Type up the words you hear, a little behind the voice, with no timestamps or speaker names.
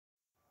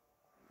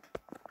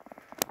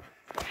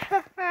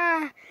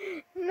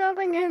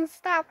Nothing can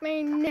stop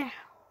me now.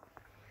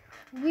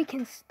 We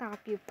can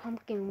stop you,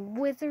 pumpkin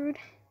wizard.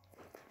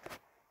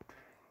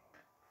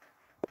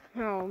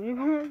 Oh, you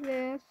want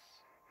this?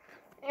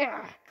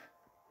 Yeah.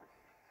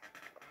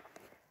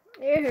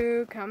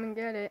 Ew, come and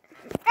get it.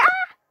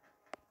 Ah!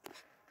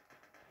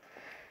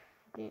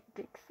 Didn't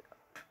think so.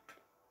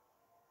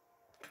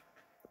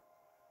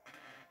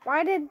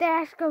 Why did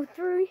Dash go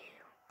through?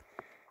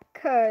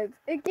 'Cause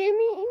it gave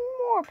me even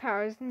more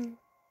powers. And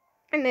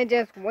it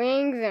just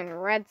wings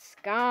and red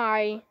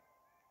sky.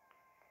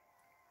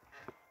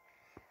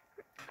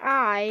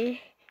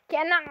 I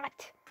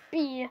cannot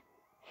be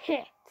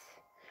hit.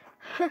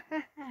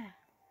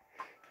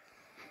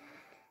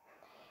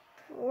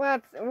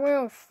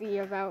 We'll see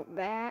about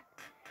that.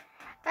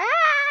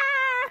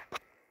 Ah!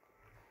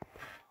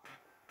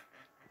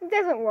 It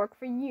doesn't work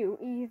for you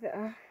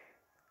either.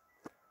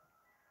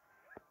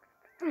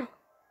 Ah!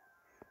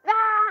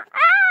 Ah!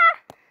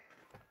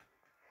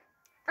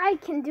 I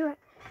can do it.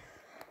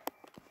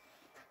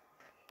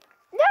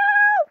 No!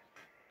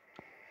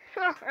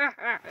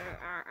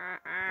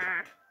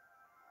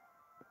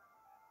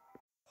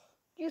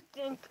 You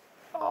think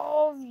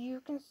all of you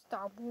can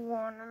stop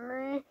one of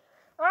me?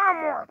 I'm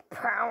more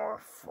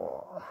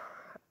powerful.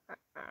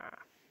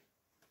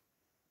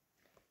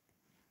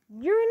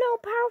 You're no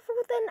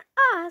powerful than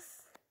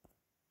us.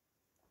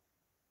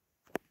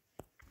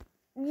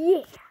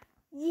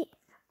 Yeah.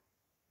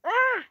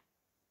 Ah!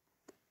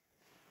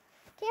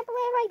 Can't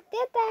believe I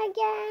did that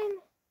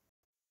again.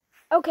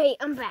 Okay,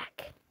 I'm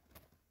back.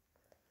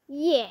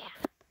 Yeah.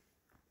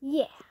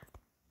 You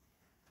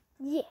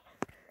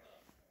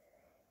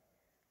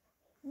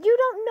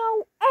don't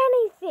know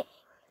anything.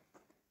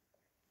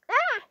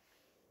 Ah!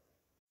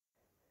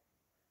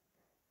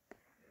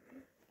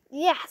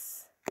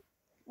 Yes.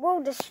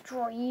 We'll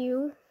destroy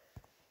you.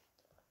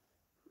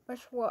 But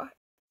what?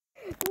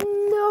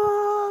 No!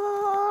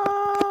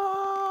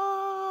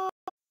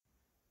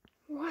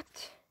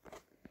 What?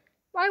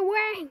 My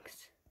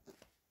wings!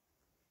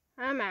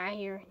 I'm out of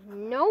here.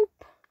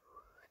 Nope.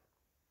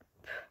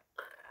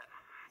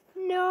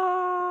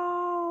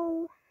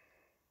 No!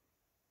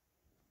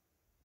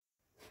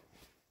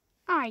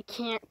 I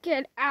can't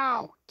get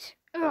out.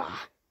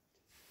 Ugh.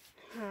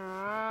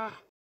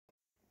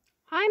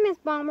 Hi, Miss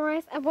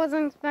Bomber. I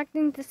wasn't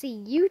expecting to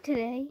see you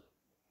today.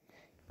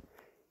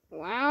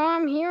 Well,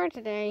 I'm here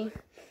today.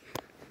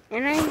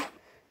 And I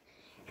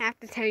have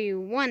to tell you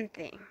one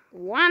thing.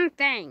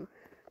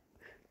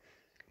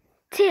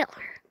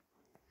 Taylor,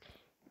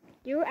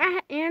 you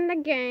and the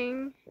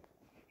gang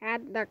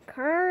had the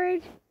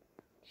courage,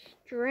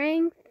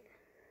 strength,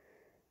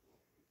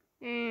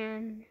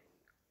 and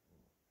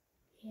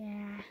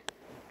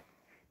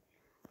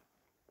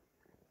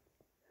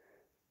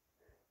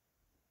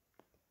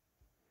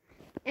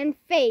and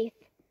faith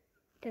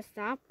to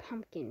stop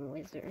Pumpkin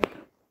Wizard.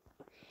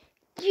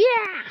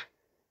 Yeah!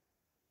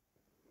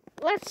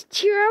 Let's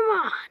cheer him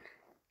on.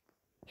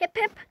 Hip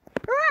hip,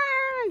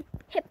 hooray!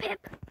 Hip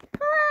hip,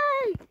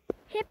 hooray!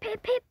 Hip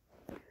hip hip,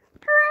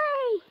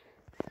 hooray!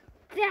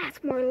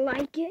 That's more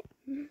like it.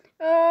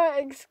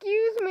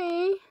 Excuse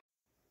me.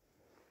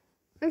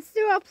 I'm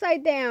still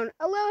upside down.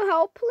 A little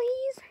help,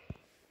 please?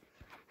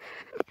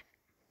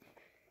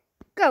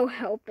 Go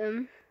help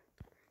him.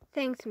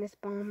 Thanks, Miss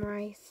Bomb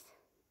Rice.